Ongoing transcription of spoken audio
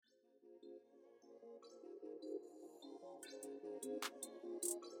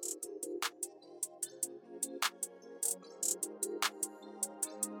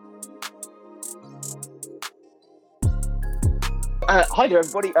Hi there,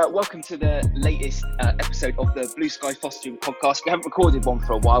 everybody. Welcome to the latest episode of the Blue Sky Fostering Podcast. We haven't recorded one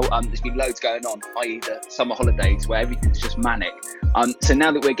for a while. There's been loads going on, i.e. the summer holidays where everything's just manic. So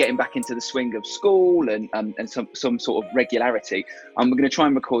now that we're getting back into the swing of school and some sort of regularity, we're going to try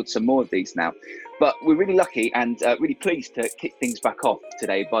and record some more of these now. But we're really lucky and really pleased to kick things back off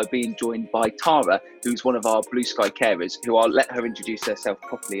today by being joined by Tara, who's one of our Blue Sky carers, who I'll let her introduce herself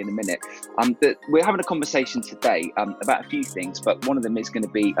properly in a minute. We're having a conversation today about a few things, but one of them is going to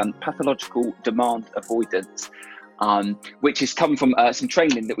be pathological demand avoidance, which has come from some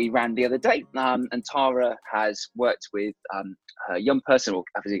training that we ran the other day. And Tara has worked with her young person, or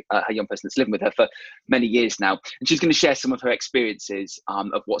her young person that's living with her for many years now. And she's going to share some of her experiences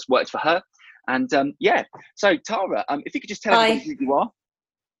of what's worked for her. And so Tara, if you could just tell everybody who you are.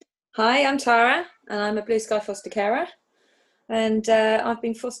 Hi, I'm Tara, and I'm a Blue Sky foster carer. And I've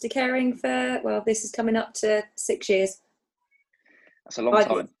been foster caring for, well, this is coming up to 6 years. That's a long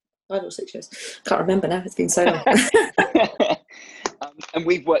time. 5 or 6 years. Can't remember now, it's been so long. And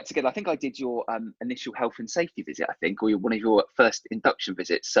we've worked together. I think I did your initial health and safety visit, or one of your first induction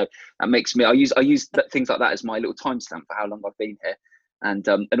visits. So that makes me, I use things like that as my little timestamp for how long I've been here. And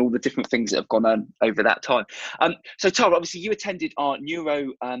all the different things that have gone on over that time. So Tara, obviously you attended our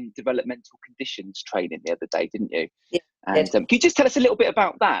neuro developmental conditions training the other day, didn't you? Yeah. And can you just tell us a little bit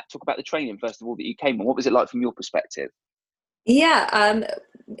about that? Talk about the training first of all that you came on. What was it like from your perspective? Yeah,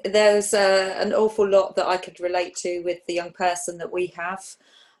 there's an awful lot that I could relate to with the young person that we have.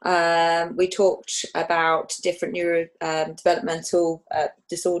 We talked about different neuro developmental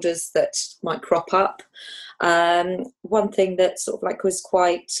disorders that might crop up. One thing that sort of like was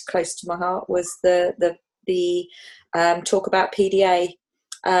quite close to my heart was the talk about PDA,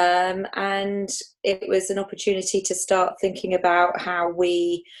 and it was an opportunity to start thinking about how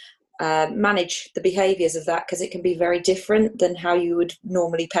we manage the behaviours of that, because it can be very different than how you would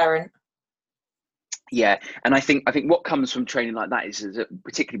normally parent. Yeah, and I think what comes from training like that is that,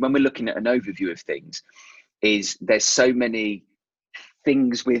 particularly when we're looking at an overview of things, is there's so many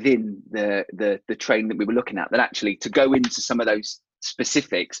things within the training that we were looking at that actually to go into some of those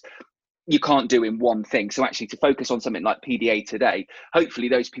specifics you can't do in one thing. So actually to focus on something like PDA today, hopefully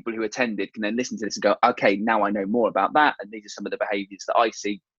those people who attended can then listen to this and go, okay, now I know more about that, and these are some of the behaviours that I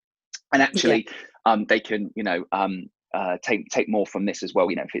see, and actually they can take more from this as well,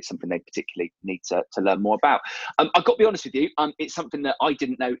 if it's something they particularly need to learn more about. I've got to be honest with you, it's something that I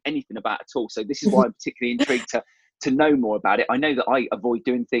didn't know anything about at all, so this is why I'm particularly intrigued to know more about it. I know that I avoid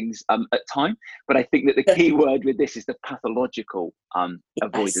doing things at time, but I think that the key word with this is the pathological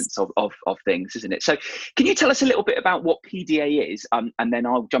avoidance of things, isn't it? So can you tell us a little bit about what PDA is, and then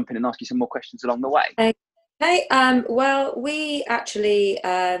I'll jump in and ask you some more questions along the way. Okay. Well, we actually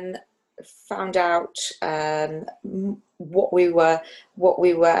found out what we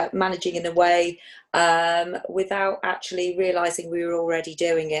were managing in a way without actually realizing we were already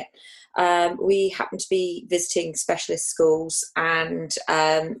doing it. We happened to be visiting specialist schools and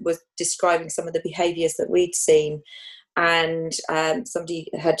was describing some of the behaviours that we'd seen, and somebody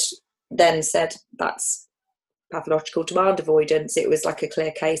had then said that's pathological demand avoidance. It was like a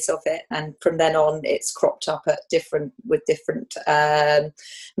clear case of it, and from then on it's cropped up at different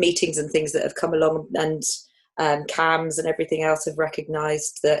meetings and things that have come along, and CAMS and everything else have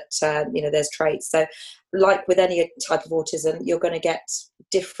recognised that there's traits. So like with any type of autism, you're going to get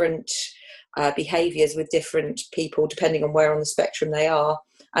different behaviours with different people depending on where on the spectrum they are,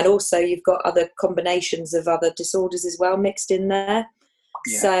 and also you've got other combinations of other disorders as well mixed in there.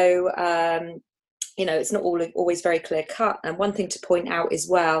 So it's not always very clear cut. And one thing to point out as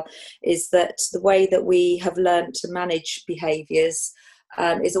well is that the way that we have learned to manage behaviours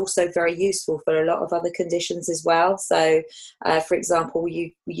is also very useful for a lot of other conditions as well. So, for example,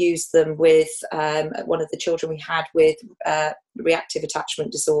 we use them with one of the children we had with reactive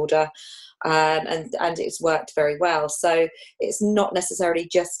attachment disorder, and it's worked very well. So it's not necessarily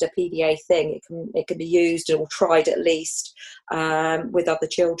just a PDA thing. It can be used or tried at least with other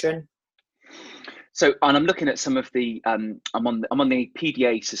children. So, and I'm looking at some of the, I'm on the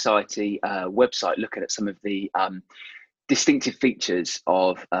PDA Society website, looking at some of the distinctive features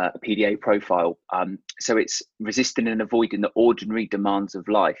of a PDA profile. So it's resisting and avoiding the ordinary demands of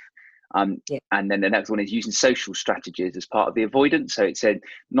life. And then the next one is using social strategies as part of the avoidance. So it said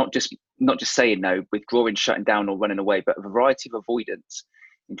not just saying no, withdrawing, shutting down or running away, but a variety of avoidance,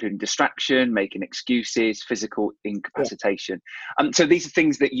 including distraction, making excuses, physical incapacitation. So these are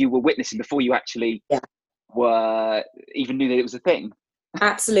things that you were witnessing before you actually were even knew that it was a thing.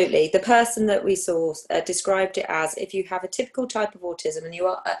 Absolutely. The person that we saw described it as, if you have a typical type of autism and you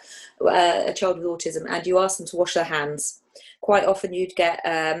are a child with autism and you ask them to wash their hands, quite often you'd get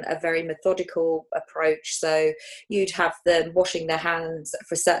a very methodical approach. So you'd have them washing their hands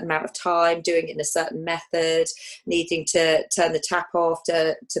for a certain amount of time, doing it in a certain method, needing to turn the tap off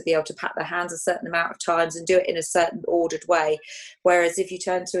to be able to pat their hands a certain amount of times and do it in a certain ordered way. Whereas if you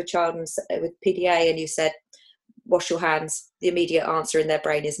turn to a child with PDA and you said, wash your hands, the immediate answer in their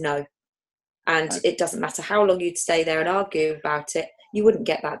brain is no. And it doesn't matter how long you'd stay there and argue about it, you wouldn't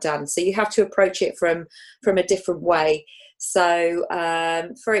get that done. So you have to approach it from a different way. So,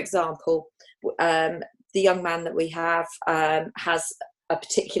 for example, the young man that we have has a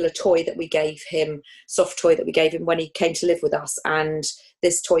particular toy that we gave him, soft toy that we gave him when he came to live with us. And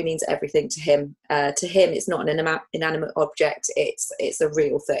this toy means everything to him. To him, it's not an inanimate object. It's a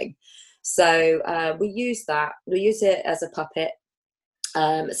real thing. So we use that. We use it as a puppet.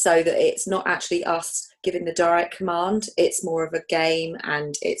 So that it's not actually us giving the direct command. It's more of a game,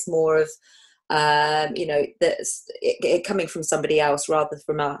 and it's more of that's it coming from somebody else rather than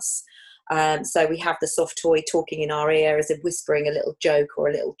from us. So we have the soft toy talking in our ear as if whispering a little joke or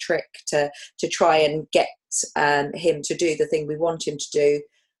a little trick to try and get him to do the thing we want him to do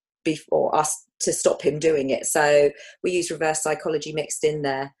before us to stop him doing it. So we use reverse psychology mixed in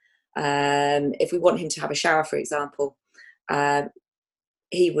there. If we want him to have a shower, for example,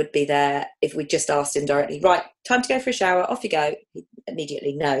 he would be there if we just asked him directly, right, time to go for a shower, off you go. He'd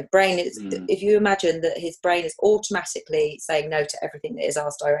immediately no. Brain is, if you imagine that his brain is automatically saying no to everything that is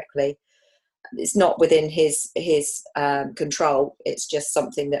asked directly, it's not within his control. It's just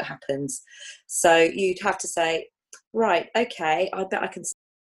something that happens. So you'd have to say, right, okay, I bet I can.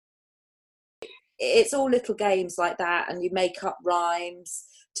 It's all little games like that, and you make up rhymes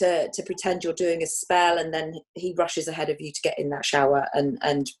to pretend you're doing a spell, and then he rushes ahead of you to get in that shower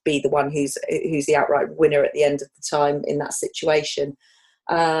and be the one who's the outright winner at the end of the time in that situation.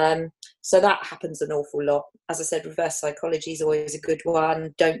 So that happens an awful lot. As I said, reverse psychology is always a good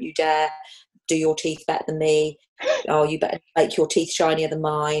one. Don't you dare do your teeth better than me. Oh, you better make your teeth shinier than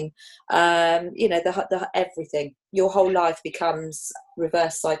mine. The everything. Your whole life becomes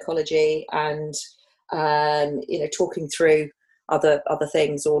reverse psychology, and talking through other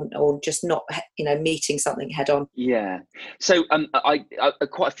things, or just not meeting something head on. Yeah. So I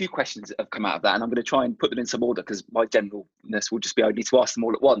quite a few questions have come out of that, and I'm going to try and put them in some order because my generalness will just be I need to ask them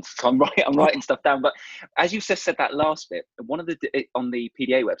all at once. So I'm writing stuff down. But as you just said that last bit, one of the on the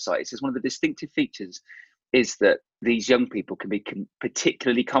PDA website, it says one of the distinctive features is that these young people can be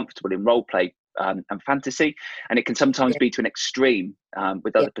particularly comfortable in role play and fantasy, and it can sometimes be to an extreme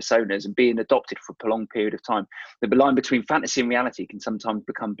with other personas, and being adopted for a prolonged period of time. The line between fantasy and reality can sometimes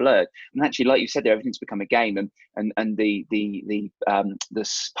become blurred. And actually, like you said there, everything's become a game, and the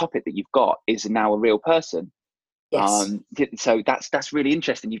puppet that you've got is now a real person. Yes. So that's really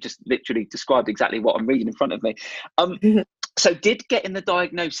interesting. You've just literally described exactly what I'm reading in front of me. So did getting the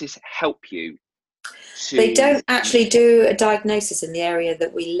diagnosis help you? They don't actually do a diagnosis in the area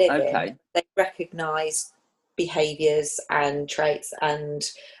that we live in. They recognise behaviours and traits and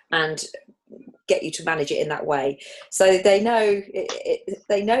get you to manage it in that way. So they know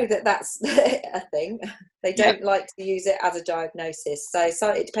that that's a thing. They don't like to use it as a diagnosis. So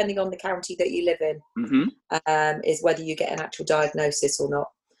it, depending on the county that you live in, is whether you get an actual diagnosis or not.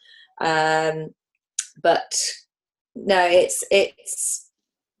 But no, it's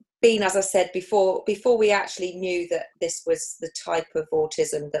been, as I said before we actually knew that this was the type of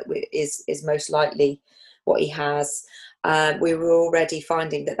autism that is most likely what he has. We were already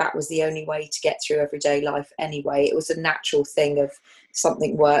finding that was the only way to get through everyday life anyway. It was a natural thing of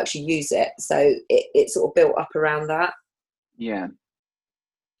something works, you use it. So it sort of built up around that. Yeah.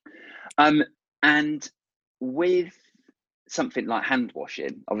 And with something like hand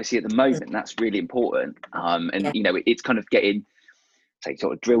washing, obviously at the moment that's really important. It's kind of getting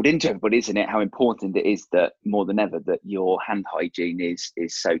sort of drilled into everybody, isn't it? How important it is that more than ever that your hand hygiene is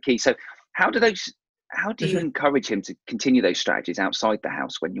so key. So how do you encourage him to continue those strategies outside the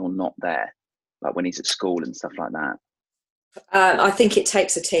house when you're not there, like when he's at school and stuff like that? I think it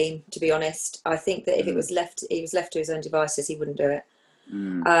takes a team, to be honest. I think that if he was left to his own devices, he wouldn't do it.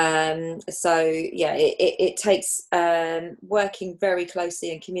 So yeah, it takes working very closely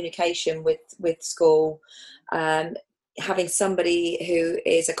in communication with school, having somebody who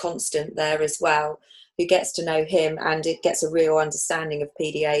is a constant there as well, who gets to know him, and it gets a real understanding of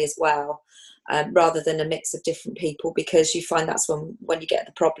PDA as well, rather than a mix of different people, because you find that's when you get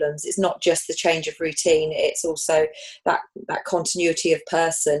the problems. It's not just the change of routine, it's also that continuity of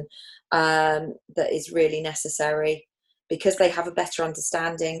person that is really necessary, because they have a better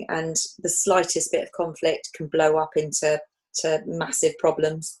understanding, and the slightest bit of conflict can blow up into massive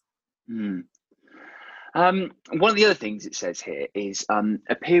problems. One of the other things it says here is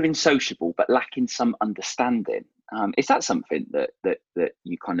appearing sociable but lacking some understanding. Is that something that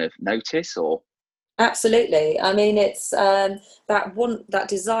you kind of notice, or? Absolutely. I mean, it's that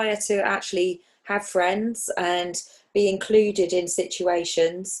desire to actually have friends and be included in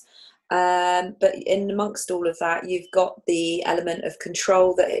situations. But in amongst all of that, you've got the element of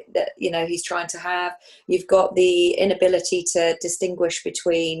control that he's trying to have. You've got the inability to distinguish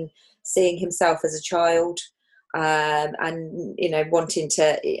between seeing himself as a child, and wanting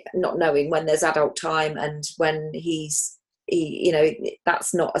to, not knowing when there's adult time and when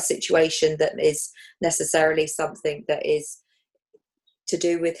that's not a situation that is necessarily something that is to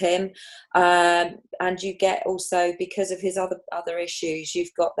do with him. And you get also, because of his other issues,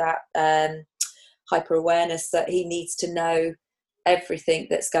 you've got that hyper awareness that he needs to know everything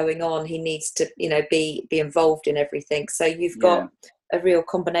that's going on. He needs to be involved in everything. So you've got a real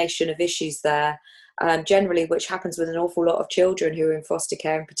combination of issues there, generally, which happens with an awful lot of children who are in foster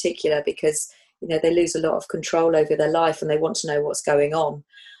care in particular, because they lose a lot of control over their life and they want to know what's going on.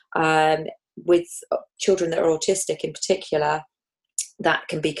 With children that are autistic in particular, that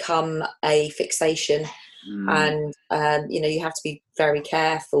can become a fixation. And you have to be very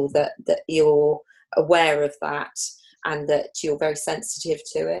careful that you're aware of that and that you're very sensitive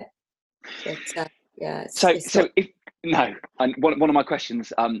to it. But and one of my questions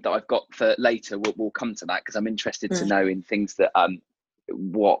that I've got for later will come to that, because I'm interested to know in things that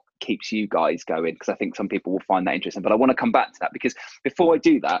what keeps you guys going, because I think some people will find that interesting. But I want to come back to that, because before I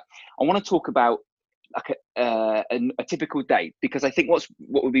do that, I want to talk about like a typical day, because I think what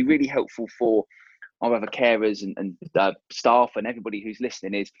would be really helpful for our other carers and staff and everybody who's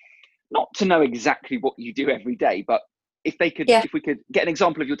listening is not to know exactly what you do every day, but if we could get an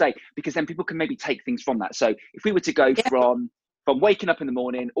example of your day, because then people can maybe take things from that. So if we were to go from waking up in the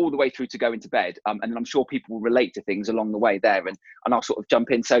morning all the way through to going to bed, and then I'm sure people will relate to things along the way there, and I'll sort of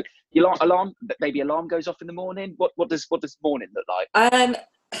jump in. So your alarm goes off in the morning. What does morning look like?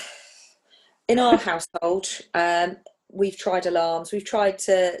 In our household, we've tried alarms. We've tried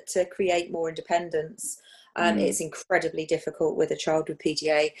to create more independence. It's incredibly difficult with a child with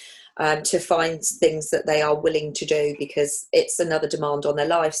PDA to find things that they are willing to do, because it's another demand on their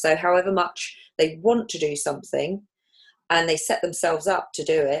life. So however much they want to do something and they set themselves up to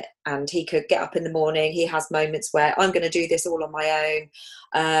do it, and he could get up in the morning, he has moments where I'm going to do this all on my own.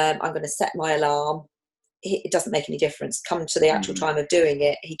 I'm going to set my alarm. It doesn't make any difference. Come to the actual time of doing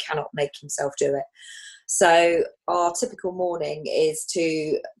it, he cannot make himself do it. So our typical morning is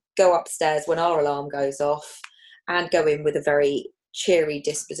to go upstairs when our alarm goes off and go in with a very cheery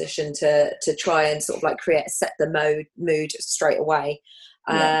disposition to try and sort of like set the mood straight away.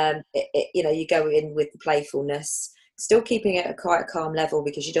 You go in with the playfulness, still keeping it at quite a calm level,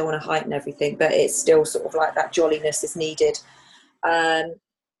 because you don't want to heighten everything, but it's still sort of like that jolliness is needed.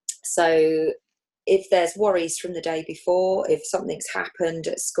 So if there's worries from the day before, if something's happened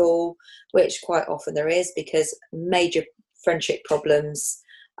at school, which quite often there is, because major friendship problems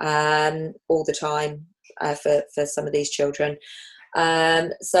all the time for some of these children.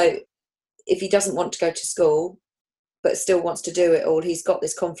 So if he doesn't want to go to school but still wants to do it all, he's got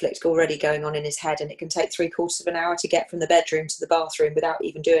this conflict already going on in his head, and it can take 3/4 of an hour to get from the bedroom to the bathroom without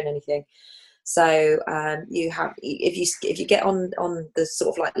even doing anything. So if you get on the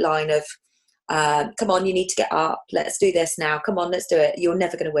sort of like line of come on, you need to get up, let's do this now, come on, let's do it, you're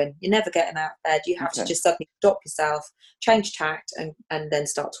never going to win, you never get him out of bed. You have to just suddenly stop yourself, change tact, and then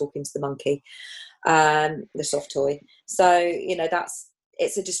start talking to the monkey, the soft toy. So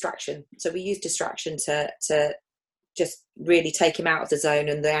it's a distraction. So we use distraction to just really take him out of the zone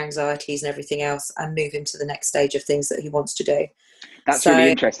and the anxieties and everything else, and move him to the next stage of things that he wants to do. That's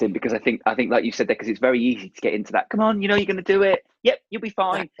really interesting, because I think like you said there, because it's very easy to get into that. Come on, you're going to do it. Yep, you'll be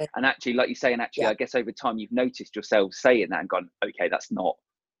fine. Exactly. And actually, like you say, I guess over time you've noticed yourself saying that and gone, okay, that's not.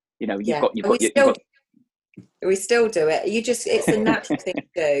 We still do it. It's a natural thing to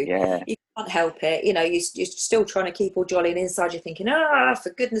do. Yeah. You can't help it. You're still trying to keep all jolly, and inside you're thinking, for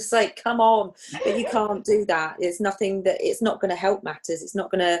goodness sake, come on. But you can't do that. There's nothing it's not going to help matters. It's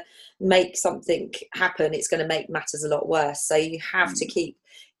not going to make something happen. It's going to make matters a lot worse. So you have to keep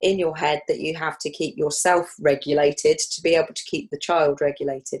in your head that you have to keep yourself regulated to be able to keep the child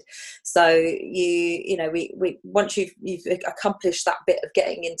regulated. So we once you've accomplished that bit of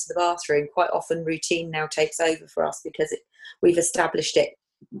getting into the bathroom, quite often routine now takes over for us, because we've established it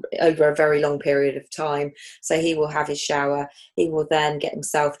over a very long period of time. So he will have his shower, he will then get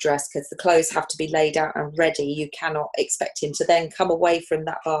himself dressed, because the clothes have to be laid out and ready. You cannot expect him to then come away from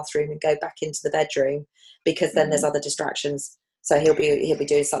that bathroom and go back into the bedroom, because then there's other distractions. So he'll be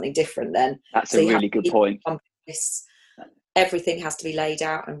doing something different then. That's So a you have really good to point. everything has to be laid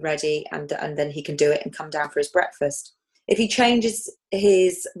out and ready, and then he can do it and come down for his breakfast. If he changes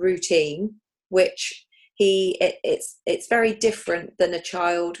his routine, which it's very different than a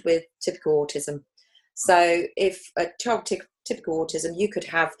child with typical autism. So if a child with typical autism, you could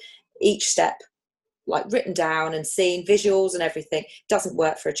have each step like written down and seen visuals and everything. It doesn't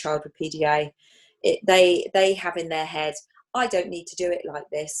work for a child with PDA. They have in their head, I don't need to do it like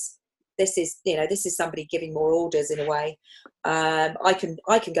this. This is somebody giving more orders in a way. I can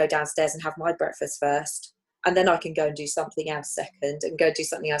go downstairs and have my breakfast first, and then I can go and do something else second, and go do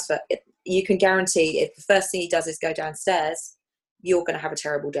something else first. You can guarantee if the first thing he does is go downstairs, you're going to have a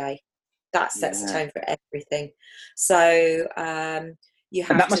terrible day. That sets the tone for everything. So you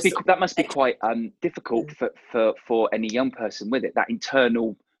have and that must be quite difficult for any young person with it. That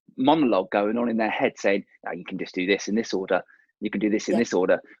internal monologue going on in their head saying, "No, you can just do this in this order. You can do this in this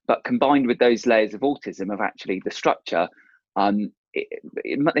order." But combined with those layers of autism, of actually the structure,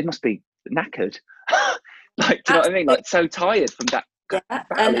 it must be knackered. Like, do you know what I mean? Like, so tired from that. Yeah,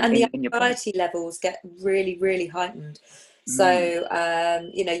 and the anxiety levels get really, really heightened. So,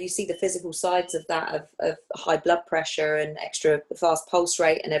 you see the physical sides of that, of high blood pressure and extra fast pulse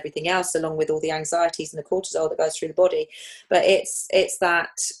rate and everything else, along with all the anxieties and the cortisol that goes through the body. But it's that,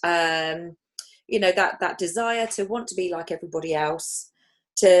 that desire to want to be like everybody else,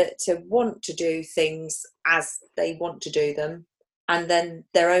 to want to do things as they want to do them, and then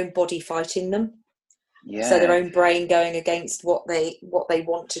their own body fighting them. Yeah. So their own brain going against what they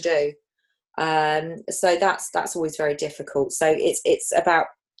want to do. So that's always very difficult. So it's about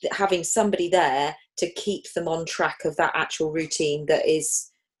having somebody there to keep them on track of that actual routine that is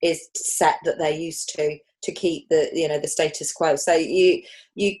set, that they're used to keep the status quo. So you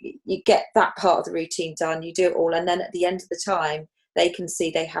get that part of the routine done, you do it all, and then at the end of the time they can see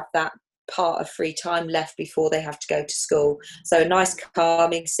they have that part of free time left before they have to go to school. So a nice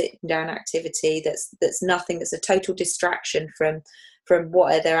calming sitting down activity that's nothing, that's a total distraction from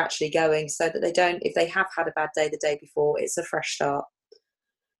what they're actually going, so that they don't, if they have had a bad day the day before, it's a fresh start.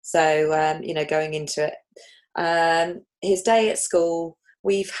 So going into it, his day at school,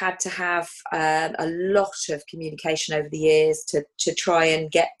 we've had to have a lot of communication over the years to try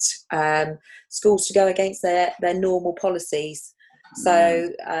and get schools to go against their normal policies. So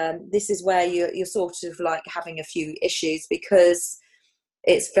this is where you're sort of like having a few issues, because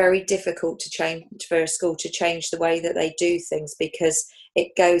it's very difficult to change for a school to change the way that they do things, because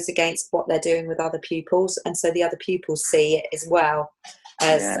it goes against what they're doing with other pupils, and so the other pupils see it as well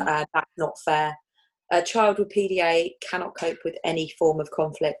as that's not fair. A child with PDA cannot cope with any form of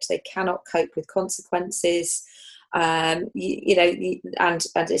conflict. They cannot cope with consequences, and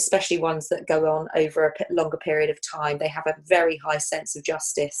especially ones that go on over a longer period of time. They have a very high sense of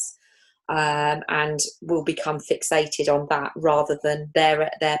justice, and will become fixated on that rather than their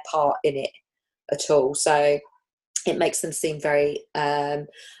part in it at all. So it makes them seem very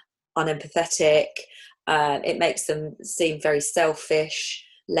unempathetic. It makes them seem very selfish,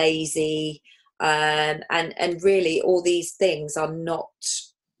 lazy, and really all these things are not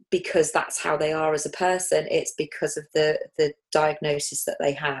because that's how they are as a person. It's because of the diagnosis that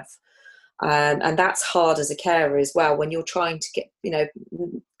they have. And that's hard as a carer as well, when you're trying to get,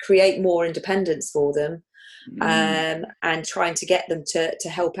 create more independence for them, and trying to get them to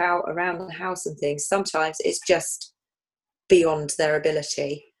help out around the house and things. Sometimes it's just beyond their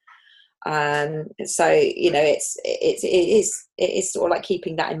ability. So it is sort of like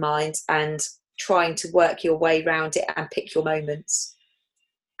keeping that in mind and trying to work your way around it and pick your moments.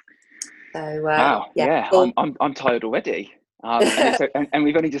 So wow, yeah, I'm tired already. And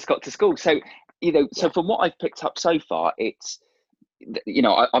we've only just got to school. So, so from what I've picked up so far, it's,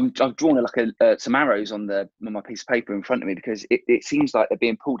 I've drawn some arrows on my piece of paper in front of me, because it seems like they're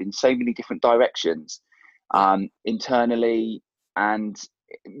being pulled in so many different directions, internally, and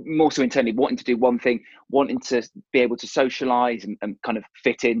more so internally, wanting to do one thing, wanting to be able to socialize and kind of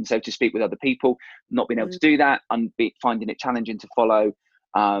fit in, so to speak, with other people, not being able to do that, and finding it challenging to follow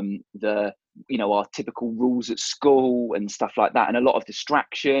our typical rules at school and stuff like that, and a lot of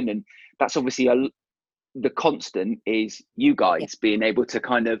distraction. And that's obviously the constant is you guys being able to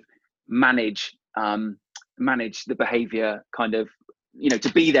kind of manage the behavior, kind of,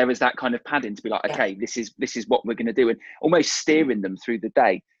 to be there as that kind of padding, to be like, okay, this is what we're going to do, and almost steering them through the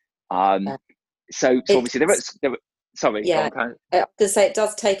day. So obviously there sorry, I have to say, it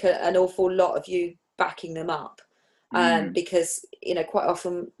does take an awful lot of you backing them up. Because, you know, quite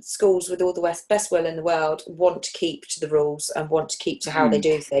often schools with all the best will in the world want to keep to the rules and want to keep to how they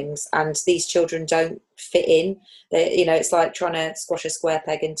do things, and these children don't fit in. You know, it's like trying to squash a square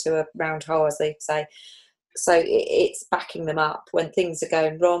peg into a round hole, as they say. So it's backing them up when things are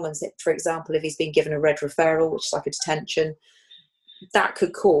going wrong. And for example, if he's been given a red referral, which is like a detention, that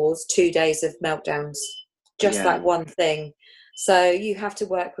could cause 2 days of meltdowns, just that one thing. So you have to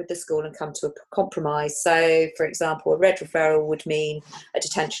work with the school and come to a compromise. So, for example, a red referral would mean a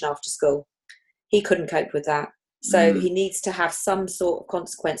detention after school. He couldn't cope with that. So he needs to have some sort of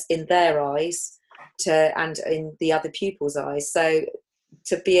consequence in their eyes and in the other pupils' eyes. So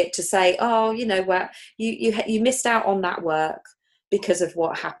to be it to say, oh, you know what, you missed out on that work because of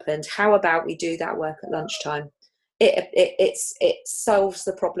what happened. How about we do that work at lunchtime? It solves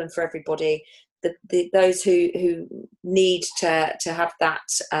the problem for everybody. Those who need to have that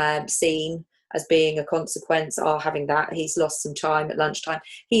seen as being a consequence are having that. He's lost some time at lunchtime.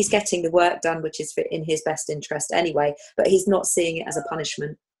 He's getting the work done, which is in his best interest anyway, but he's not seeing it as a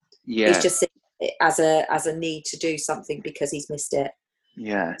punishment. He's just seeing it as a need to do something because he's missed it.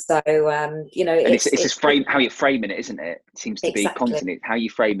 So you know, and it's just how you're framing it, isn't it? It seems to be constantly how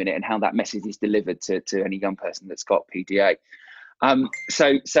you framing it and how that message is delivered to any young person that's got PDA.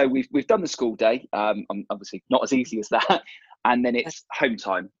 So we've done the school day, obviously not as easy as that, and then it's home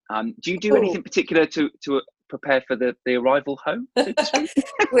time. Do you do anything particular to prepare for the arrival home, so to speak?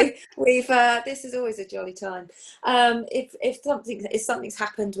 we've this is always a jolly time. If something's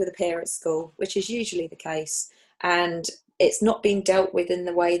happened with a peer at school, which is usually the case, and it's not being dealt with in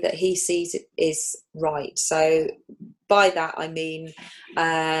the way that he sees it is right. So by that I mean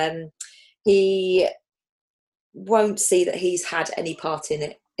he won't see that he's had any part in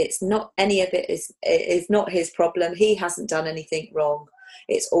it. It's not any of it is not his problem. He hasn't done anything wrong.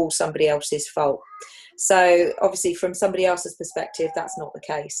 It's all somebody else's fault. So obviously from somebody else's perspective, that's not the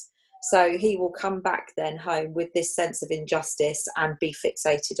case. So he will come back then home with this sense of injustice and be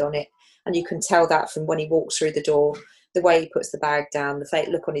fixated on it. And you can tell that from when he walks through the door, the way he puts the bag down, the fake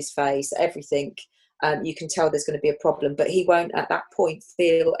look on his face, everything. You can tell there's going to be a problem, but he won't at that point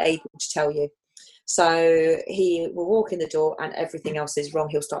feel able to tell you. So he will walk in the door and everything else is wrong.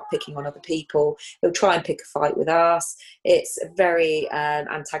 He'll start picking on other people. He'll try and pick a fight with us. It's very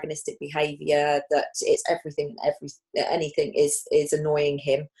antagonistic behaviour, that it's everything, anything is annoying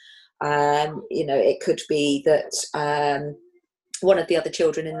him. You know, it could be that one of the other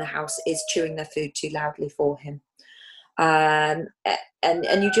children in the house is chewing their food too loudly for him. And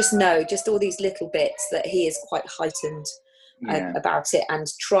you just know, just all these little bits, that he is quite heightened about it and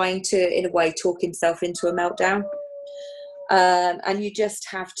trying to, in a way, talk himself into a meltdown. And you just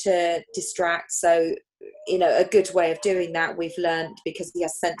have to distract. So, you know, a good way of doing that, we've learned, because he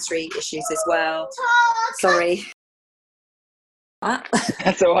has sensory issues as well. Sorry.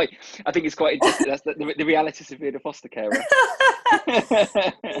 That's all right. I think it's quite interesting. That's the realities of being a foster carer.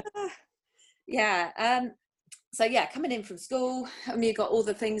 So coming in from school, and you've got all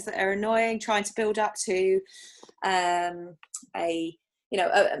the things that are annoying, trying to build up to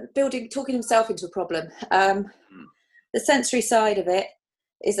talking himself into a problem. The sensory side of it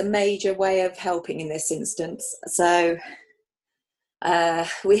is a major way of helping in this instance. So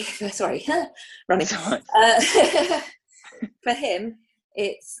running. For him,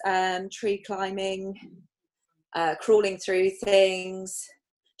 it's tree climbing, crawling through things,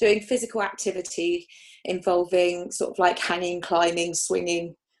 doing physical activity involving sort of like hanging, climbing,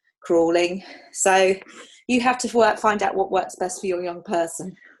 swinging, crawling. So you have to find out what works best for your young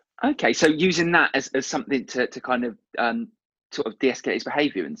person. Okay, so using that as something to kind of sort of de-escalate his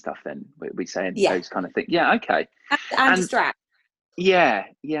behaviour and stuff, then we're saying those kind of things. Yeah, okay. And distract. Yeah.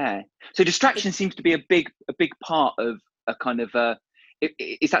 So distraction seems to be a big part of a kind of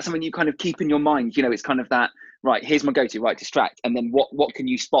is that something you kind of keep in your mind? You know, it's kind of that, right, here's my go-to, right, distract, and then what can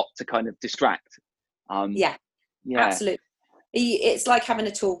you spot to kind of distract? Yeah, absolutely. It's like having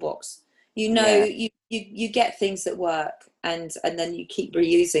a toolbox. You know, you get things that work, and then you keep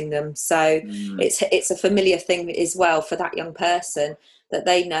reusing them. So it's a familiar thing as well for that young person, that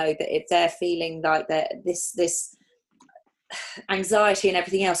they know that if they're feeling like that this anxiety and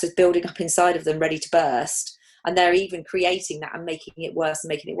everything else is building up inside of them, ready to burst, and they're even creating that and making it worse,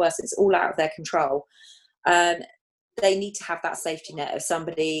 it's all out of their control. They need to have that safety net of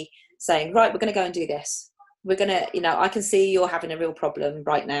somebody saying, right, we're going to go and do this. We're going to, you know, I can see you're having a real problem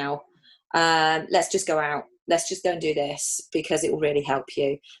right now. Let's just go out. Let's just go and do this, because it will really help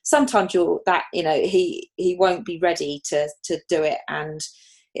you. Sometimes he won't be ready to do it, and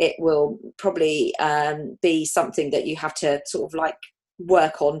it will probably be something that you have to sort of like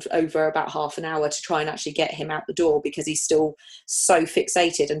work on over about half an hour to try and actually get him out the door, because he's still so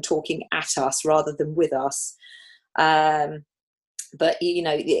fixated and talking at us rather than with us. But you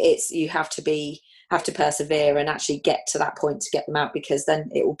know, you have to persevere and actually get to that point to get them out, because then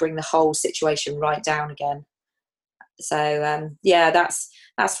it will bring the whole situation right down again. So yeah,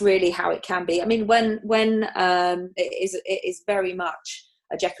 that's really how it can be. I mean, when it is very much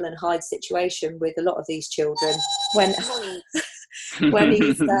a Jekyll and Hyde situation with a lot of these children. When he's when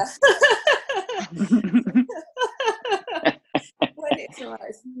it's all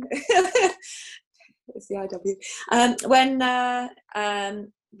right. It's the IW.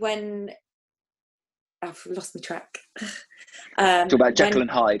 When I've lost my track. Talk about Jekyll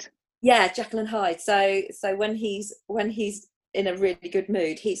and Hyde. Yeah, Jekyll and Hyde. So when he's in a really good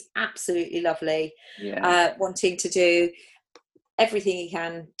mood, he's absolutely lovely. Yeah. Wanting to do everything he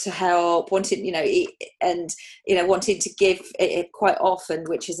can to help, wanting to give it quite often,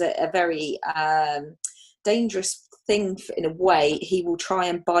 which is a very dangerous thing in a way. He will try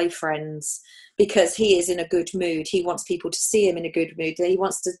and buy friends because he is in a good mood. He wants people to see him in a good mood. He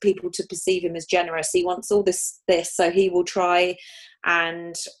wants people to perceive him as generous. He wants all this. So he will try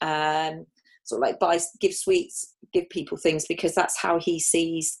and sort of like give sweets, give people things, because that's how he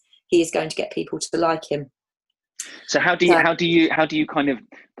sees he is going to get people to like him. So how do you kind of,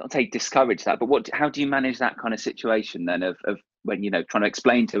 not say discourage that, but how do you manage that kind of situation then of when, you know, trying to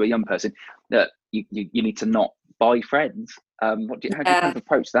explain to a young person that you need to not buy friends? How do you kind of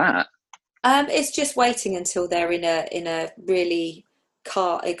approach that? It's just waiting until they're in a really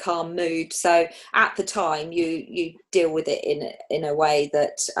calm mood. So at the time you deal with it in a way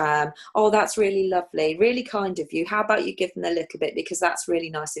that oh, that's really lovely, really kind of you, how about you give them a little bit, because that's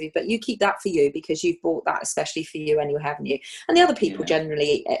really nice of you, but you keep that for you because you've bought that especially for you anyway, haven't you? And the other people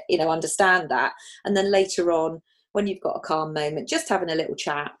generally understand that. And then later on, when you've got a calm moment, just having a little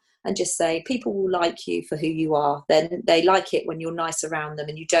chat and just say, people will like you for who you are. Then they like it when you're nice around them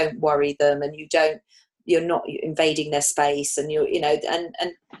and you don't worry them and you're not invading their space, and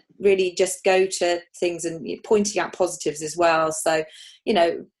and really just go to things and pointing out positives as well. So,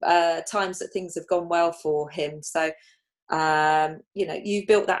 times that things have gone well for him. So, you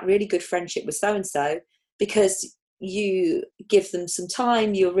built that really good friendship with so-and-so because you give them some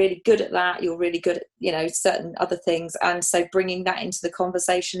time, you're really good at that, you're really good at certain other things, and so bringing that into the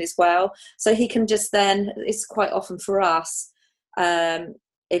conversation as well, so he can just then, it's quite often for us,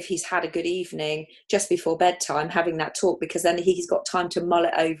 if he's had a good evening just before bedtime, having that talk, because then he's got time to mull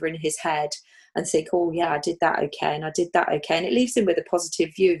it over in his head and think, oh yeah, I did that okay, and I did that okay, and it leaves him with a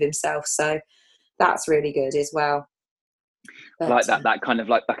positive view of himself. So that's really good as well. But, like that kind of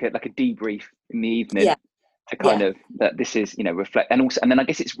like a debrief in the evening. Yeah. To kind of that this is reflect, and then I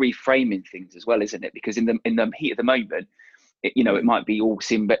guess it's reframing things as well, isn't it? Because in the heat of the moment, it might be all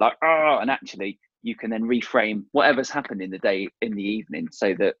seem a bit like and actually you can then reframe whatever's happened in the day in the evening,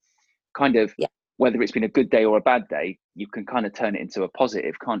 so that kind of whether it's been a good day or a bad day, you can kind of turn it into a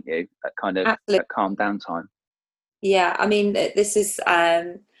positive, can't you? At kind of at calm down time. Yeah, I mean, this is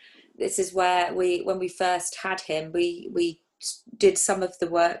where when we first had him, we did some of the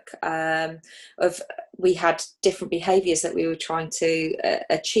work of, we had different behaviours that we were trying to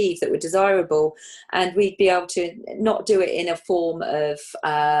achieve that were desirable, and we'd be able to not do it in a form of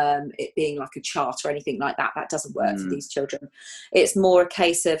it being like a chart or anything like that. That doesn't work for these children. It's more a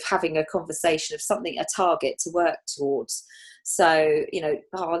case of having a conversation of something, a target to work towards. So,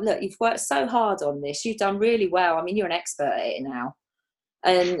 oh, look, you've worked so hard on this, you've done really well, I mean, you're an expert at it now.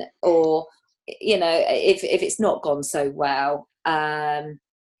 And or if it's not gone so well, that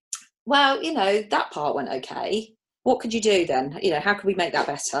part went okay, what could you do then? How could we make that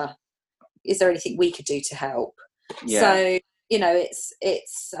better? Is there anything we could do to help? So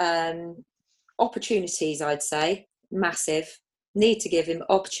it's opportunities, I'd say, massive. Need to give him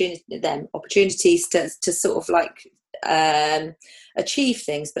opportunities to sort of like achieve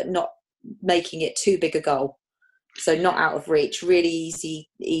things, but not making it too big a goal. So not out of reach, really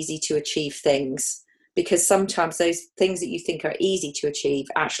easy to achieve things, because sometimes those things that you think are easy to achieve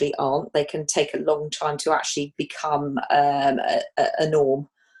actually aren't. They can take a long time to actually become a norm.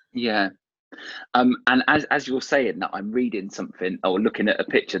 Yeah. And as you're saying that, I'm reading something or looking at a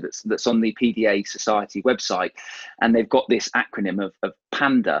picture that's on the PDA Society website, and they've got this acronym of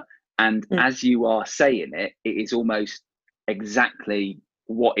PANDA. And as you are saying it, it is almost exactly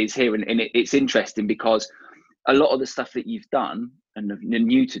what is here. And it's interesting because a lot of the stuff that you've done and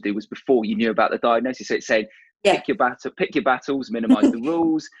knew to do was before you knew about the diagnosis. So it's saying, pick your battles, minimize the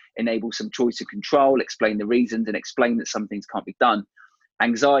rules, enable some choice and control, explain the reasons, and explain that some things can't be done.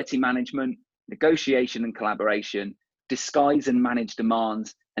 Anxiety management, negotiation and collaboration, disguise and manage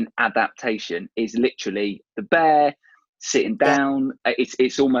demands and adaptation is literally the bear sitting down. It's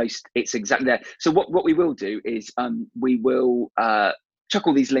exactly there. So what we will do is we will chuck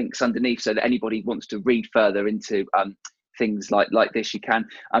all these links underneath so that anybody wants to read further into things like this, you can,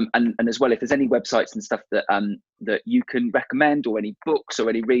 and as well, if there's any websites and stuff that that you can recommend, or any books or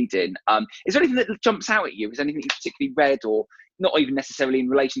any reading, is there anything that jumps out at you? Is there anything you particularly read, or not even necessarily in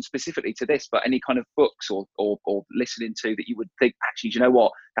relation specifically to this, but any kind of books or listening to that you would think, actually, do you know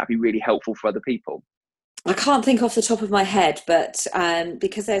what, that'd be really helpful for other people? I can't think off the top of my head, but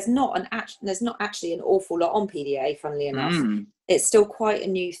because there's not actually an awful lot on PDA, funnily enough. It's still quite a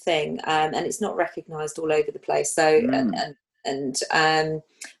new thing, and it's not recognised all over the place. So,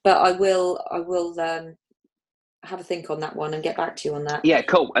 but I will have a think on that one and get back to you on that. Yeah,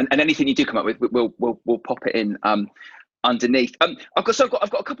 cool. And anything you do come up with, we'll pop it in underneath. I've got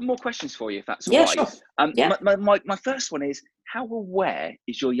a couple more questions for you, if that's all right. Sure. My first one is, how aware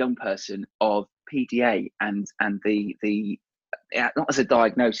is your young person of PDA and the not as a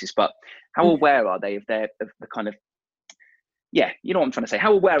diagnosis, but how aware are they of the kind of, yeah, you know what I'm trying to say?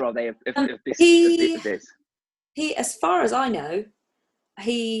 How aware are they of this? He, as far as I know,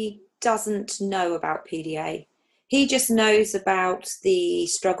 he doesn't know about PDA. He just knows about the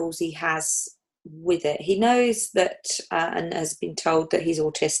struggles he has with it. He knows that and has been told that he's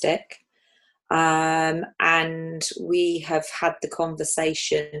autistic. And we have had the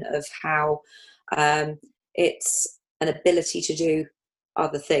conversation of how it's an ability to do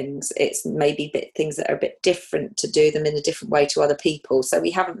other things. It's maybe things that are a bit different, to do them in a different way to other people. So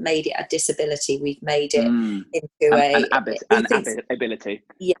we haven't made it a disability. We've made it into an ability.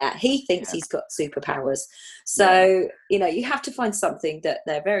 Yeah, he thinks he's got superpowers. So, you have to find something that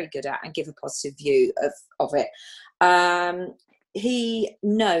they're very good at and give a positive view of it. He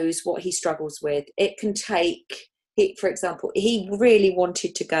knows what he struggles with. It can take, for example, he really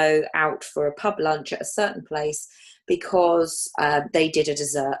wanted to go out for a pub lunch at a certain place because they did a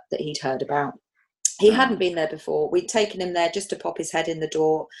dessert that he'd heard about. He hadn't been there before. We'd taken him there just to pop his head in the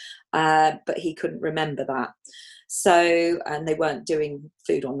door, but he couldn't remember that. So, and they weren't doing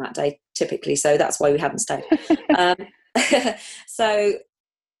food on that day typically, so that's why we hadn't stayed. So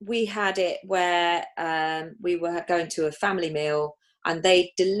we had it where we were going to a family meal, and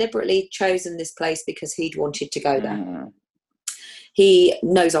they deliberately chosen this place because he'd wanted to go there. He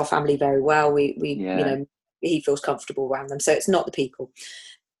knows our family very well. He feels comfortable around them, so it's not the people.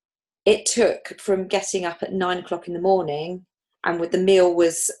 It took from getting up at 9 o'clock in the morning, and with the meal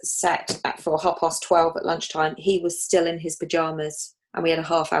was set for 12:30 at lunchtime, he was still in his pajamas, and we had a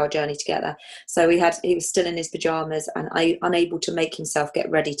half-hour journey to get there. So he was still in his pajamas and unable to make himself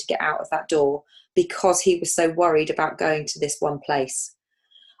get ready to get out of that door because he was so worried about going to this one place.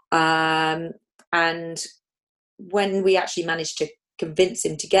 And when we actually managed to convince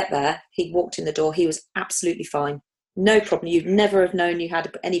him to get there, he walked in the door. He was absolutely fine. No problem. You'd never have known you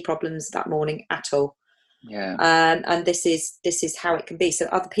had any problems that morning at all. Yeah. And this is how it can be. So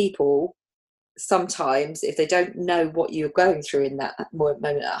other people, sometimes, if they don't know what you're going through in that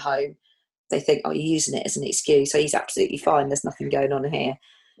moment at home, they think, oh, you're using it as an excuse. So he's absolutely fine. There's nothing going on here.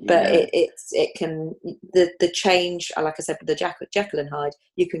 But it can, the change, like I said, with the Jekyll and Hyde,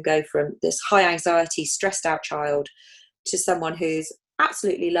 you can go from this high anxiety, stressed out child to someone who's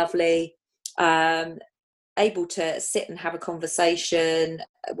absolutely lovely, able to sit and have a conversation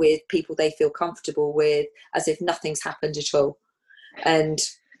with people they feel comfortable with, as if nothing's happened at all. And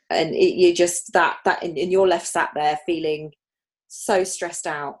you just that and you're left sat there feeling so stressed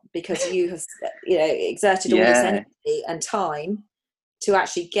out because you have exerted all this energy and time to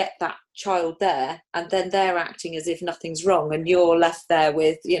actually get that child there, and then they're acting as if nothing's wrong, and you're left there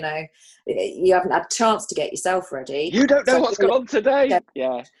with you haven't had a chance to get yourself ready. You don't know what's going on today.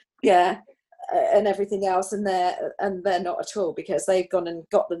 And everything else, and they're not at all, because they've gone and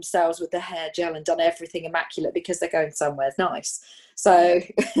got themselves with the hair gel and done everything immaculate because they're going somewhere nice. So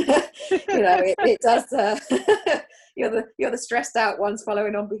it does. You're the stressed out ones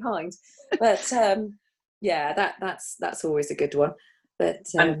following on behind, but that's always a good one. But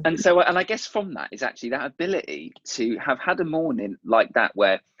and I guess from that is actually that ability to have had a morning like that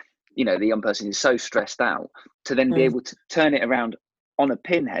where the young person is so stressed out, to then be able to turn it around on a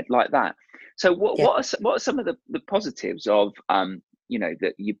pinhead like that. So what are some of the positives of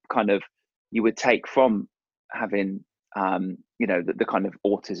that you would take from having the kind of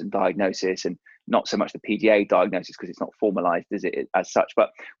autism diagnosis, and not so much the PDA diagnosis because it's not formalized, is it, as such? But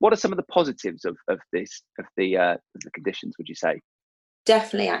what are some of the positives of the conditions, would you say?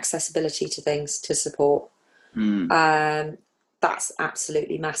 Definitely accessibility to things, to support. That's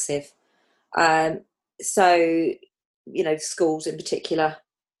absolutely massive. So schools in particular,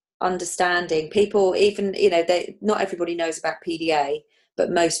 understanding people, even, not everybody knows about PDA,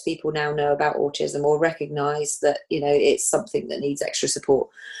 but most people now know about autism or recognise that, it's something that needs extra support.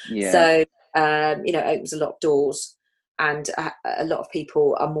 Yeah. So, it opens a lot of doors, and a lot of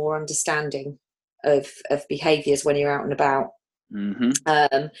people are more understanding of behaviours when you're out and about. Mm-hmm.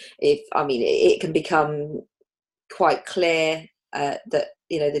 It can become quite clear that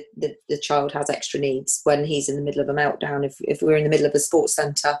the child has extra needs when he's in the middle of a meltdown. If we're in the middle of a sports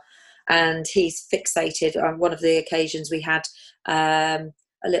centre and he's fixated. On one of the occasions we had, a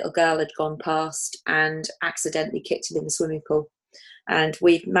little girl had gone past and accidentally kicked him in the swimming pool, and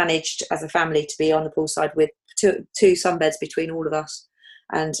we've managed as a family to be on the poolside with two sunbeds between all of us,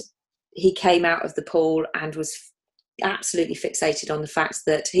 and he came out of the pool and was absolutely fixated on the fact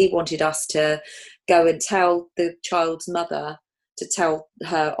that he wanted us to go and tell the child's mother to tell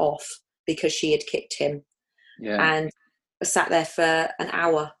her off because she had kicked him. Yeah. And I sat there for an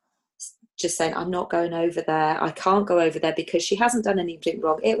hour just saying, I'm not going over there. I can't go over there because she hasn't done anything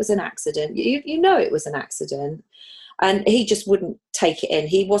wrong. It was an accident. It was an accident. And he just wouldn't take it in.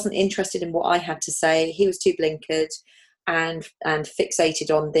 He wasn't interested in what I had to say. He was too blinkered and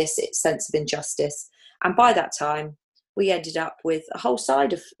fixated on this sense of injustice. And by that time, we ended up with a whole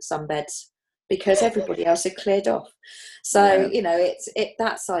side of sunbeds because everybody else had cleared off. So, it's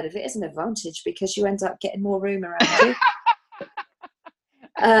that side of it is an advantage because you end up getting more room around you.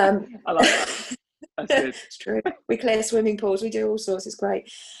 I like that. That's good. It's true. We clear swimming pools. We do all sorts. It's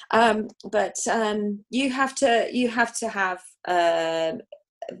great. But you have to have let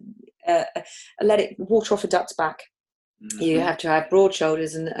it water off a duck's back. Mm-hmm. You have to have broad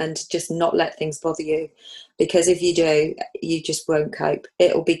shoulders and just not let things bother you, because if you do, you just won't cope.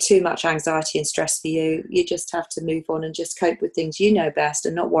 It'll be too much anxiety and stress for you. You just have to move on and just cope with things you know best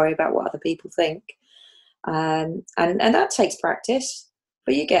and not worry about what other people think. And that takes practice,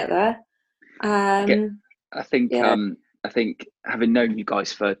 but you get there. I think having known you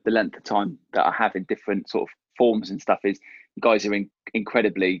guys for the length of time that I have in different sort of forms and stuff, is you guys are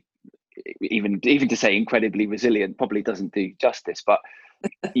incredibly, even to say incredibly resilient probably doesn't do justice, but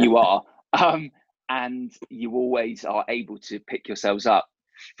you are, and you always are able to pick yourselves up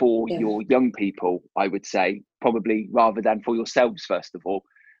for your young people, I would say, probably rather than for yourselves first of all,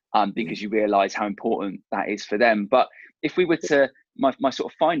 because you realise how important that is for them. But if we were to, my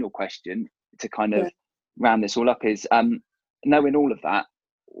sort of final question to kind of round this all up is, knowing all of that,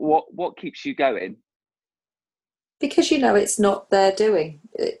 what keeps you going? Because it's not their doing.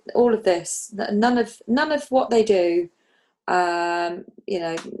 All of this, none of what they do,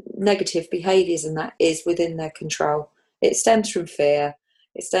 negative behaviours and that is within their control. It stems from fear.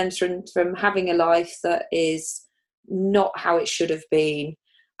 It stems from having a life that is not how it should have been.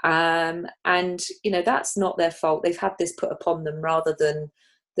 And that's not their fault. They've had this put upon them rather than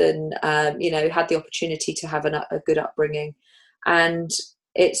had the opportunity to have a good upbringing. And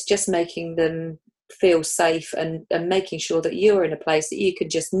it's just making them feel safe and making sure that you're in a place that you can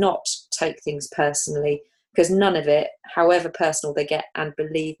just not take things personally, because none of it, however personal they get, and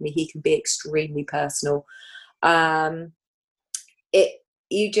believe me, he can be extremely personal,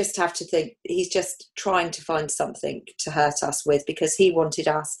 you just have to think he's just trying to find something to hurt us with, because he wanted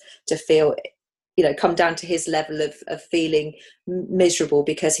us to feel, come down to his level of feeling miserable,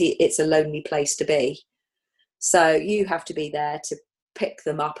 because it's a lonely place to be. So you have to be there to pick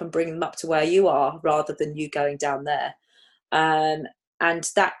them up and bring them up to where you are, rather than you going down there. And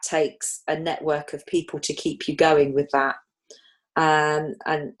that takes a network of people to keep you going with that. And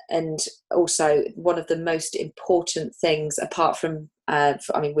also one of the most important things, apart from,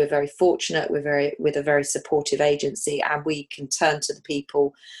 we're very fortunate, with a very supportive agency, and we can turn to the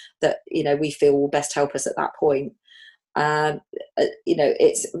people that, we feel will best help us at that point.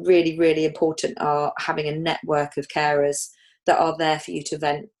 It's really, really important having a network of carers that are there for you to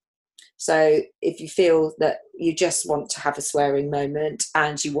vent. So if you feel that you just want to have a swearing moment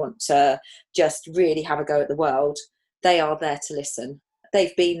and you want to just really have a go at the world, they are there to listen.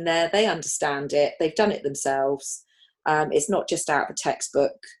 They've been there, they understand it, they've done it themselves. It's not just out of a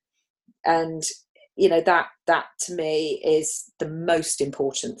textbook. And, that to me is the most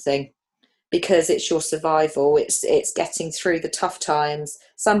important thing, because it's your survival. It's getting through the tough times.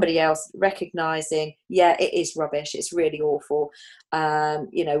 Somebody else recognizing, it is rubbish. It's really awful.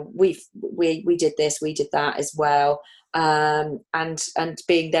 We did this, we did that as well. And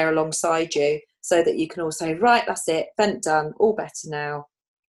being there alongside you, so that you can all say, right, that's it, vent done, all better now.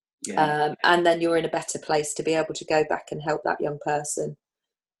 Yeah. And then you're in a better place to be able to go back and help that young person.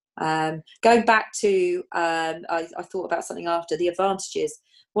 Going back to, I thought about something after the advantages.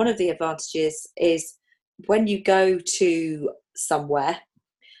 One of the advantages is when you go to somewhere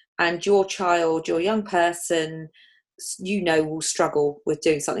and your child, your young person, will struggle with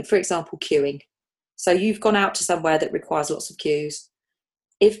doing something, for example, queuing. So you've gone out to somewhere that requires lots of queues.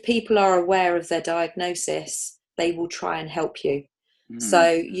 If people are aware of their diagnosis, they will try and help you.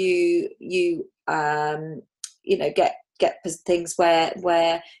 So get things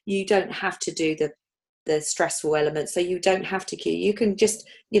where you don't have to do the stressful elements, so you don't have to queue. You can just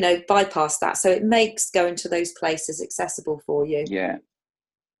bypass that, so it makes going to those places accessible for you.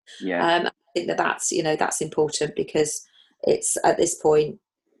 I think that's important, because it's at this point,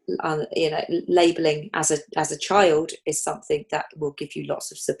 labeling as a child is something that will give you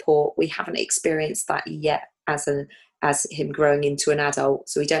lots of support. We haven't experienced that yet as him growing into an adult,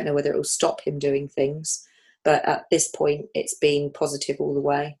 so we don't know whether it will stop him doing things, but at this point it's been positive all the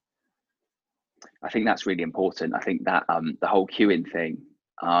way. I think that's really important. I think that the whole queuing thing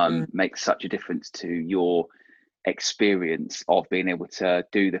makes such a difference to your experience of being able to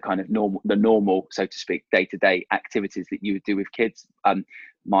do the kind of normal, so to speak, day-to-day activities that you would do with kids.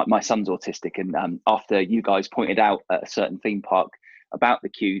 My son's autistic, and after you guys pointed out at a certain theme park about the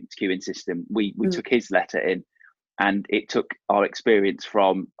queuing system, we took his letter in, and it took our experience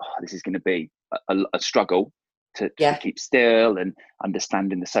from this is going to be a struggle to keep still and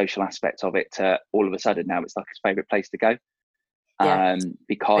understanding the social aspect of it, to all of a sudden now it's like his favorite place to go.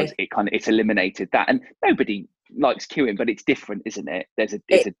 Because it's eliminated that, and nobody likes queuing, but it's different, isn't it? It's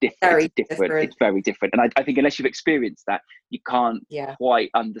very different, and I think unless you've experienced that, you can't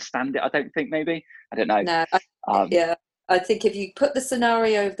quite understand it. I don't think, maybe, I don't know. No, I think if you put the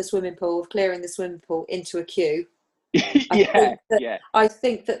scenario of the swimming pool, of clearing the swimming pool, into a queue, I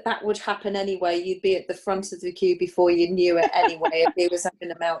think that would happen anyway. You'd be at the front of the queue before you knew it anyway if he was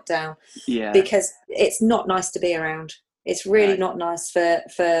having a meltdown. Because it's not nice to be around. It's really not nice for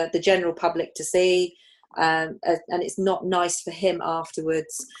the general public to see, and it's not nice for him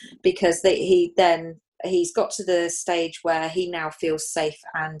afterwards, because he's got to the stage where he now feels safe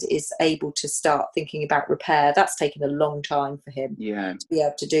and is able to start thinking about repair. That's taken a long time for him to be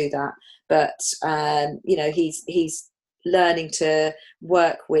able to do that. But he's learning to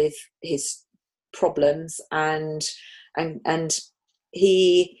work with his problems, and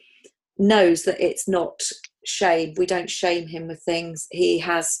he knows that it's not shame. We don't shame him with things. He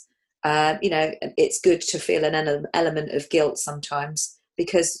has, it's good to feel an element of guilt sometimes,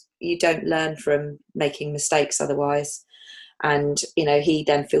 because you don't learn from making mistakes otherwise. And he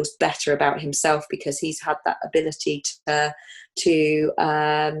then feels better about himself because he's had that ability to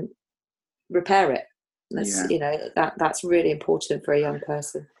repair it. That's really important for a young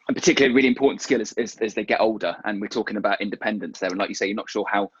person, and particularly a really important skill as they get older. And we're talking about independence there, and like you say, you're not sure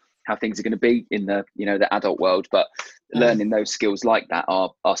how things are going to be in the the adult world, but learning those skills like that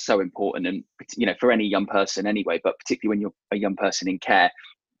are so important, and for any young person anyway, but particularly when you're a young person in care.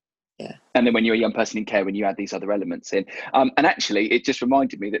 And then when you're a young person in care, when you add these other elements in, and actually it just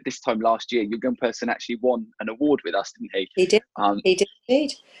reminded me that this time last year your young person actually won an award with us, didn't he? He did. He did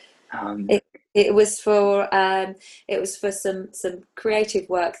indeed. It was for some creative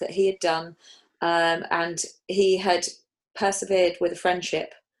work that he had done, and he had persevered with a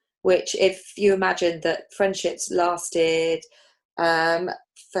friendship, which, if you imagine that friendships lasted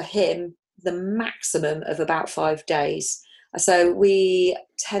for him the maximum of about 5 days. So we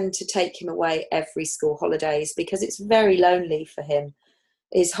tend to take him away every school holidays, because it's very lonely for him.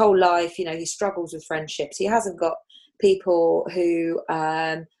 His whole life, he struggles with friendships. He hasn't got people who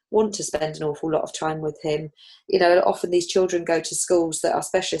want to spend an awful lot of time with him. Often these children go to schools that are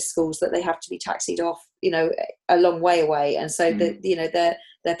specialist schools that they have to be taxied off, a long way away. And so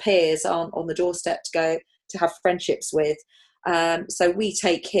their peers aren't on the doorstep to go to have friendships with. So we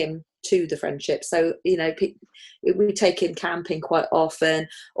take him to the friendship. So, we take him camping quite often,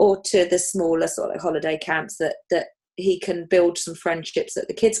 or to the smaller sort of holiday camps that he can build some friendships at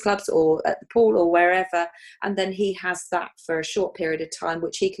the kids clubs or at the pool or wherever. And then he has that for a short period of time,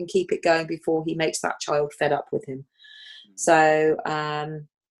 which he can keep it going before he makes that child fed up with him. So,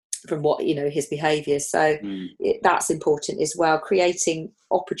 from what, his behaviours. So that's important as well, creating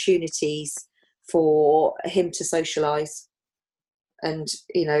opportunities for him to socialise, and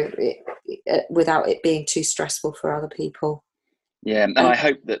without it being too stressful for other people. And I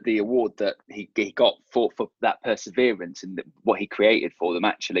hope that the award that he got for that perseverance and what he created for them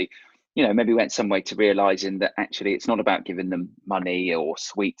actually, maybe went some way to realising that actually it's not about giving them money or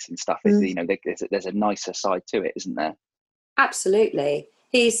sweets and stuff. There's a nicer side to it, isn't there? Absolutely.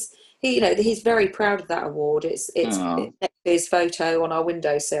 He's very proud of that award. It his photo on our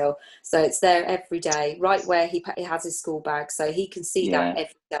windowsill, so it's there every day, right where he has his school bag, so he can see that Yeah.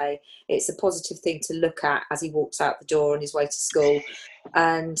 every day. It's a positive thing to look at as he walks out the door on his way to school.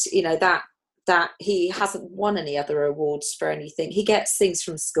 And that he hasn't won any other awards for anything. He gets things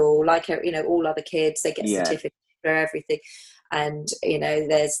from school, like all other kids. They get Yeah. certificates for everything, and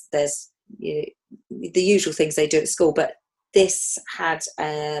there's the usual things they do at school. But this had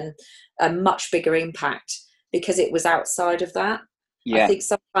a much bigger impact because it was outside of that. I Yeah. think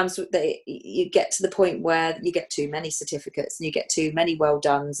sometimes you get to the point where you get too many certificates and you get too many well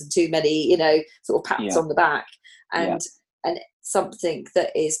dones and too many, sort of pats Yeah. on the back, Yeah. and something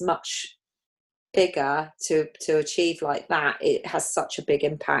that is much bigger to achieve like that, it has such a big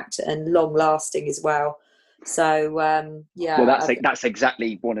impact and long lasting as well. So Well, that's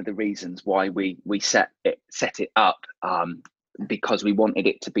exactly one of the reasons why we set it up, because we wanted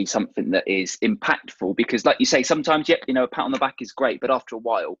it to be something that is impactful. Because, like you say, sometimes a pat on the back is great, but after a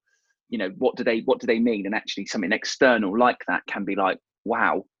while, what do they mean? And actually, something external like that can be like,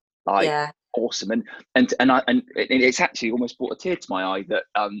 wow, like awesome. And it's actually almost brought a tear to my eye that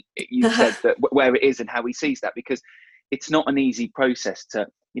you said that where it is and how he sees that, because it's not an easy process to.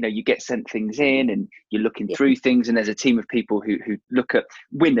 You get sent things in and you're looking through things, and there's a team of people who look at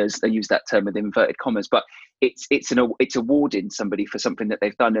winners. They use that term with inverted commas, but it's awarding somebody for something that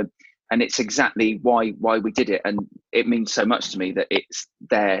they've done, and it's exactly why we did it, and it means so much to me that it's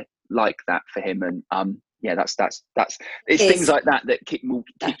there like that for him. And that's it's things like that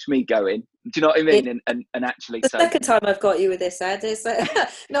keeps me going. Do you know what I mean? And actually, the second time I've got you with this, Ed, is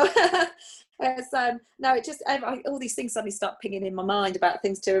no. No, it just all these things suddenly start pinging in my mind about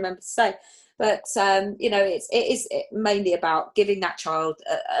things to remember to say. But it is mainly about giving that child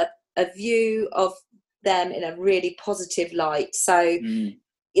a view of them in a really positive light. So,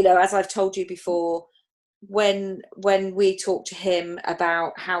 as I've told you before, when we talked to him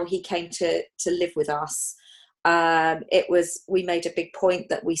about how he came to live with us, we made a big point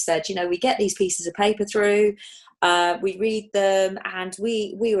that we said, we get these pieces of paper through. We read them, and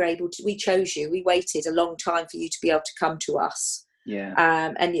we were able to. We chose you. We waited a long time for you to be able to come to us. Yeah.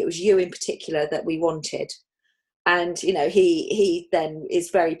 And it was you in particular that we wanted. And he then is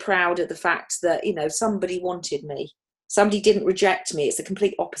very proud of the fact that somebody wanted me. Somebody didn't reject me. It's the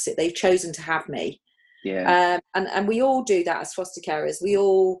complete opposite. They've chosen to have me. Yeah. And we all do that as foster carers. We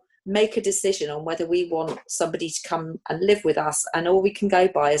all make a decision on whether we want somebody to come and live with us, and all we can go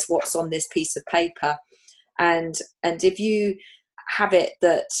by is what's on this piece of paper. And if you have it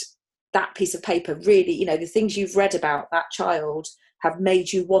that piece of paper really, the things you've read about that child have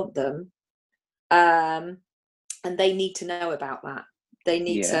made you want them, and they need to know about that. They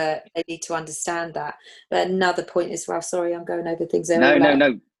need to understand that. But another point as well. Sorry, I'm going over things.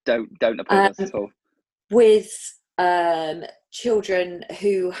 No, don't apologise at all. With children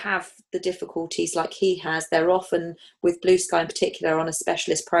who have the difficulties like he has, they're often, with Blue Sky in particular, on a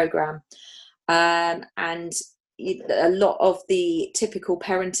specialist program. And a lot of the typical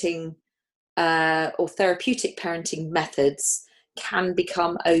parenting or therapeutic parenting methods can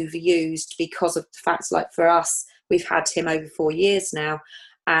become overused because of the fact, like for us, we've had him over 4 years now,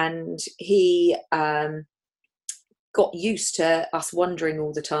 and he got used to us wondering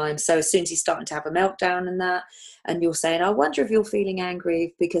all the time. So as soon as he's starting to have a meltdown and you're saying, I wonder if you're feeling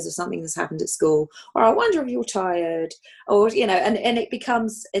angry because of something that's happened at school, or I wonder if you're tired, or and it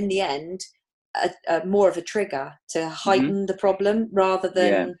becomes in the end a more of a trigger to heighten the problem rather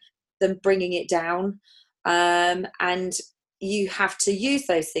than bringing it down. And you have to use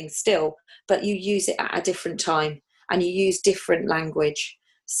those things still, but you use it at a different time and you use different language.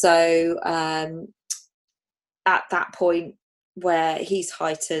 So at that point where he's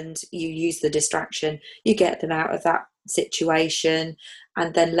heightened, you use the distraction, you get them out of that situation,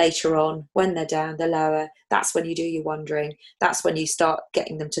 and then later on when they're down, they're lower, that's when you do your wondering. That's when you start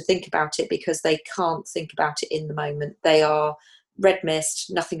getting them to think about it, because they can't think about it in the moment. They are red mist,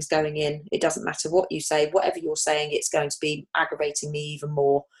 nothing's going in, it doesn't matter what you say, whatever you're saying, it's going to be aggravating me even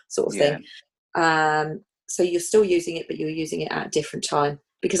more, sort of thing. So you're still using it, but you're using it at a different time,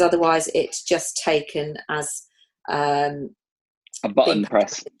 because otherwise it's just taken as a button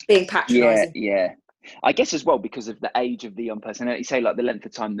press, being patronizing. Yeah. I guess as well because of the age of the young person, you say like the length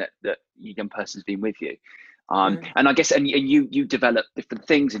of time that your young person's been with you, and I guess and you develop different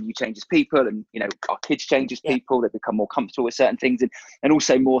things, and you change as people, and our kids change as people. They become more comfortable with certain things, and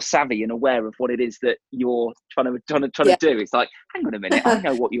also more savvy and aware of what it is that you're trying to do. It's like, hang on a minute, I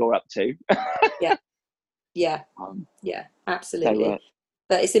know what you're up to. Yeah, absolutely.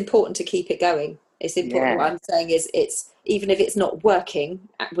 But it's important to keep it going, It's important. What I'm saying is, it's even if it's not working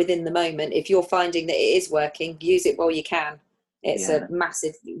within the moment, if you're finding that it is working, use it while you can. It's a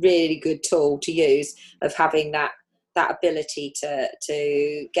massive, really good tool to use, of having that ability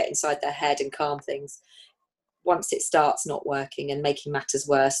to get inside their head and calm things. Once it starts not working and making matters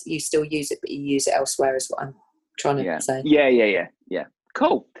worse, you still use it, but you use it elsewhere, is what I'm trying to say. Yeah.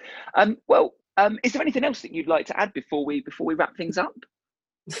 Cool. Well, is there anything else that you'd like to add before we wrap things up?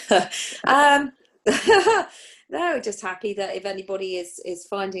 No, just happy that if anybody is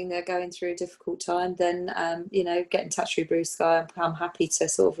finding they're going through a difficult time, then get in touch with Blue Sky. I'm happy to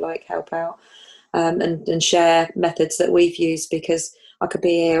sort of like help out and share methods that we've used, because I could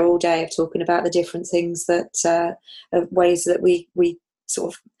be here all day of talking about the different things that ways that we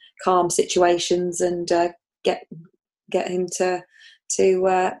sort of calm situations and get him to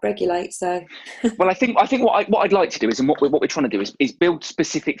regulate. So well, I think what I'd like to do is, and what we're trying to do is build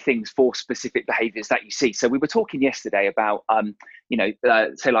specific things for specific behaviours that you see. So we were talking yesterday about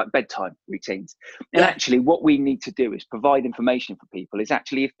say like bedtime routines, and actually what we need to do is provide information for people. Is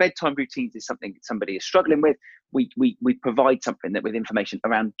actually, if bedtime routines is something that somebody is struggling with, we provide something that with information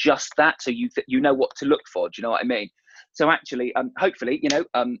around just that, so you know what to look for. Do you know what I mean? So actually, hopefully,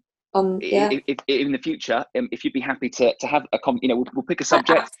 if in the future, if you'd be happy to have we'll pick a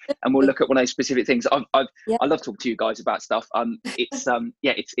subject and we'll look at one of those specific things. I love talking to you guys about stuff.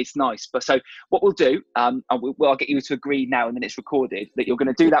 It's nice. But so what we'll do, I'll get you to agree now, and then it's recorded, that you're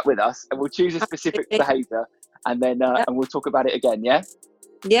going to do that with us, and we'll choose a specific behaviour, and then and we'll talk about it again.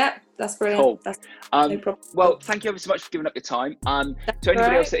 Yeah, that's brilliant. Cool. That's no problem. Well, thank you ever so much for giving up your time. To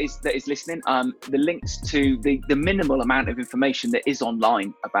anybody else that is listening, the links to the minimal amount of information that is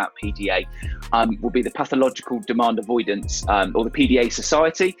online about PDA will be the Pathological Demand Avoidance or the PDA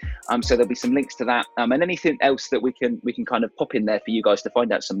Society. So there'll be some links to that, and anything else that we can kind of pop in there for you guys to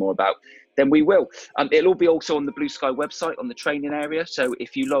find out some more about, then we will. It'll all be also on the Blue Sky website on the training area. So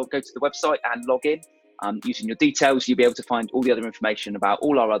if you go to the website and log in, using your details, you'll be able to find all the other information about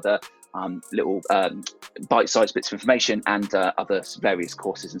all our other little bite-sized bits of information and other various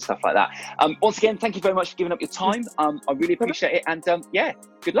courses and stuff like that. Once again, thank you very much for giving up your time. I really appreciate it, and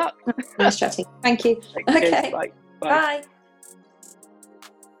good luck. Nice chatting. Thank you. Okay. Bye. Bye.